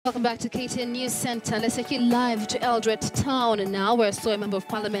Welcome back to KTN News Center. Let's take you live to Eldoret Town now, where a Member of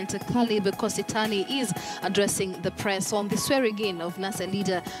Parliament Kositny is addressing the press on the swearing-in of NASA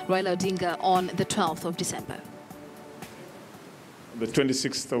leader Raila Odinga on the 12th of December. The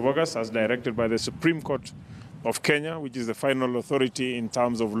 26th of August, as directed by the Supreme Court of Kenya, which is the final authority in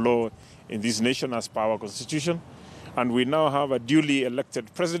terms of law in this nation as per our constitution. And we now have a duly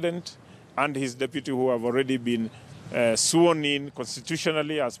elected president and his deputy who have already been sworn in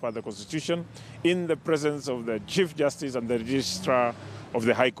constitutionally as per the constitution in the presence of the Chief Justice and the Registrar of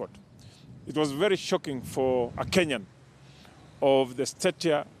the High Court. It was very shocking for a Kenyan of the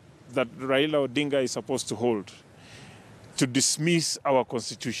stature that Raila Odinga is supposed to hold to dismiss our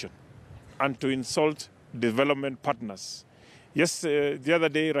constitution and to insult development partners. Yes, the other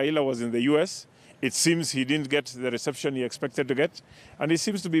day Raila was in the US. It seems he didn't get the reception he expected to get, and he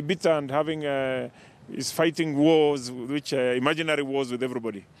seems to be bitter and having is fighting wars, which imaginary wars with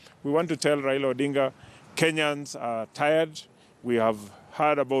everybody. We want to tell Raila Odinga, Kenyans are tired. We have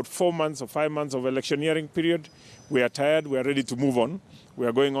had about 4 months or 5 months of electioneering period. We are tired. We are ready to move on. We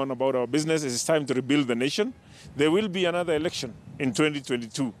are going on about our business. It is time to rebuild the nation. There will be another election in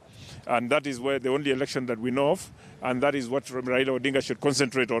 2022. And that is where the only election that we know of, and that is what Raila Odinga should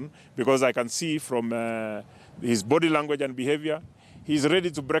concentrate on, because I can see from his body language and behavior, he's ready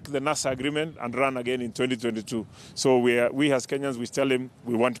to break the NASA agreement and run again in 2022. So we as Kenyans, we tell him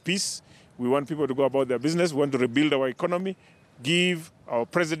we want peace, we want people to go about their business, we want to rebuild our economy, give our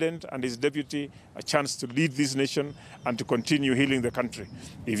president and his deputy a chance to lead this nation and to continue healing the country.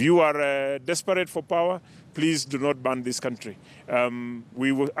 If you are desperate for power, please do not ban this country.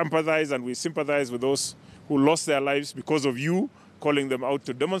 We will empathize and we sympathize with those who lost their lives because of you calling them out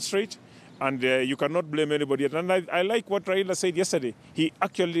to demonstrate. And you cannot blame anybody. And I like what Raila said yesterday. He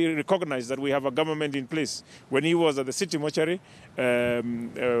actually recognized that we have a government in place. When he was at the city mortuary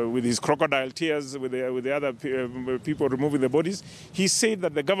with his crocodile tears, with the other people removing the bodies, he said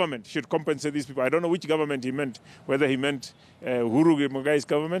that the government should compensate these people. I don't know which government he meant, whether he meant Uhuru Mugai's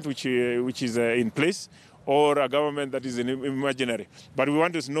government, which is in place, or a government that is imaginary. But we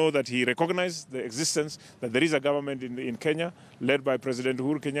want to know that he recognized the existence, that there is a government in Kenya led by President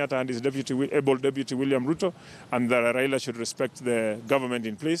Uhuru Kenyatta and his able deputy William Ruto, and that Raila should respect the government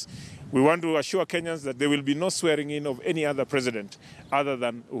in place. We want to assure Kenyans that there will be no swearing in of any other president other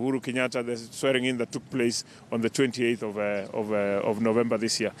than Uhuru Kenyatta, the swearing in that took place on the 28th of November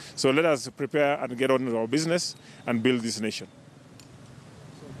this year. So let us prepare and get on with our business and build this nation.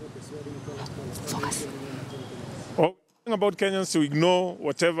 About Kenyans to ignore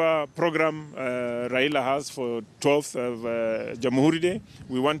whatever program Raila has for 12th of Jamhuri Day.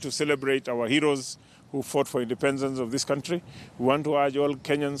 We want to celebrate our heroes who fought for independence of this country. We want to urge all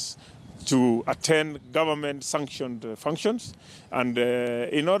Kenyans to attend government-sanctioned functions, and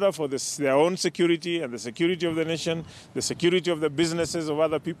in order for their own security and the security of the nation, the security of the businesses of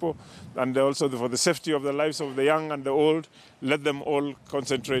other people, and also for the safety of the lives of the young and the old, let them all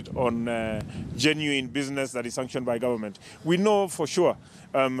concentrate on genuine business that is sanctioned by government. We know for sure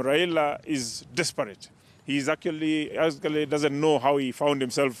Raila is desperate. He actually doesn't know how he found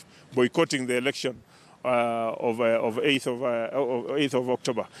himself boycotting the election of 8th of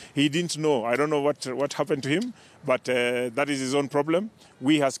October. He didn't know. I don't know what happened to him, but that is his own problem.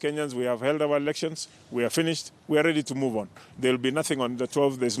 We as Kenyans, we have held our elections. We are finished. We are ready to move on. There will be nothing on the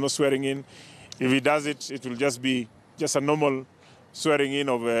 12th. There's no swearing in. If he does it, it will just be a normal swearing in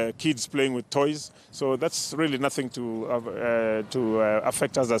of kids playing with toys. So that's really nothing to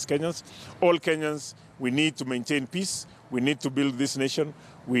affect us as Kenyans. All Kenyans, we need to maintain peace. We need to build this nation.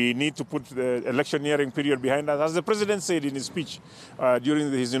 We need to put the electioneering period behind us. As the president said in his speech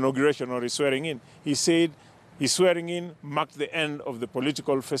during his inauguration or his swearing in, he said his swearing in marked the end of the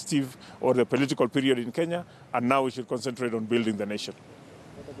political festive or the political period in Kenya, and now we should concentrate on building the nation.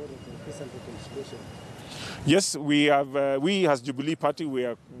 What about the peace and reconciliation? Yes, we as Jubilee Party, we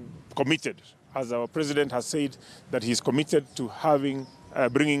are committed. As our president has said, that he's committed to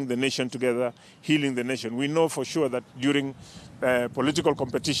bringing the nation together, healing the nation. We know for sure that during political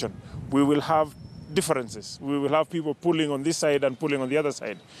competition, we will have differences. We will have people pulling on this side and pulling on the other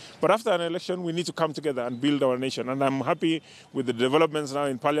side. But after an election, we need to come together and build our nation. And I'm happy with the developments now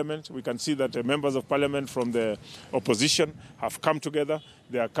in Parliament. We can see that members of Parliament from the opposition have come together.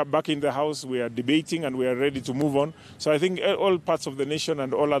 They are back in the House. We are debating and we are ready to move on. So I think all parts of the nation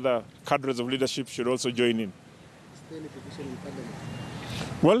and all other cadres of leadership should also join in. Is there any division in Parliament?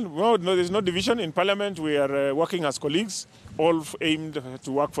 Well, no, there's no division. In Parliament, we are working as colleagues, all aimed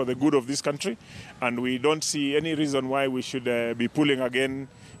to work for the good of this country. And we don't see any reason why we should be pulling again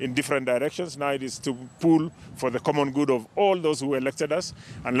in different directions. Now it is to pull for the common good of all those who elected us,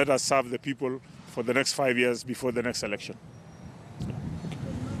 and let us serve the people for the next 5 years before the next election.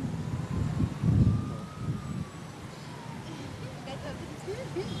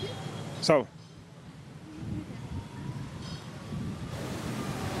 So.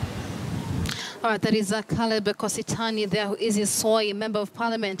 All right, that is Caleb Kositny there, who is a member of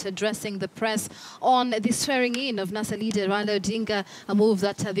parliament, addressing the press on the swearing in of NASA leader Raila Odinga, a move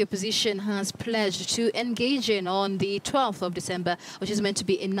that the opposition has pledged to engage in on the 12th of December, which is meant to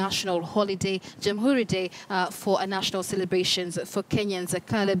be a national holiday, Jamhuri Day, for national celebrations for Kenyans.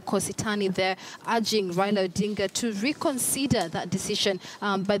 Caleb Kositny there urging Raila Odinga to reconsider that decision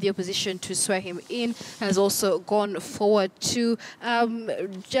by the opposition to swear him in, has also gone forward to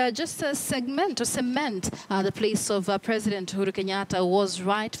just cement the place of President Uhuru Kenyatta, who was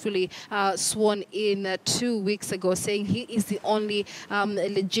rightfully sworn in 2 weeks ago, saying he is the only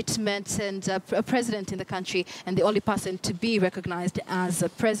legitimate and president in the country and the only person to be recognized as a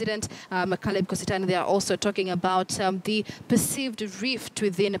president. Caleb Kositny, they are also talking about the perceived rift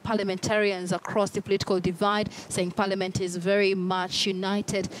within parliamentarians across the political divide, saying Parliament is very much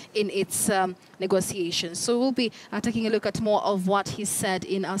united in its negotiations. So we'll be taking a look at more of what he said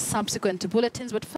in our subsequent bulletins. But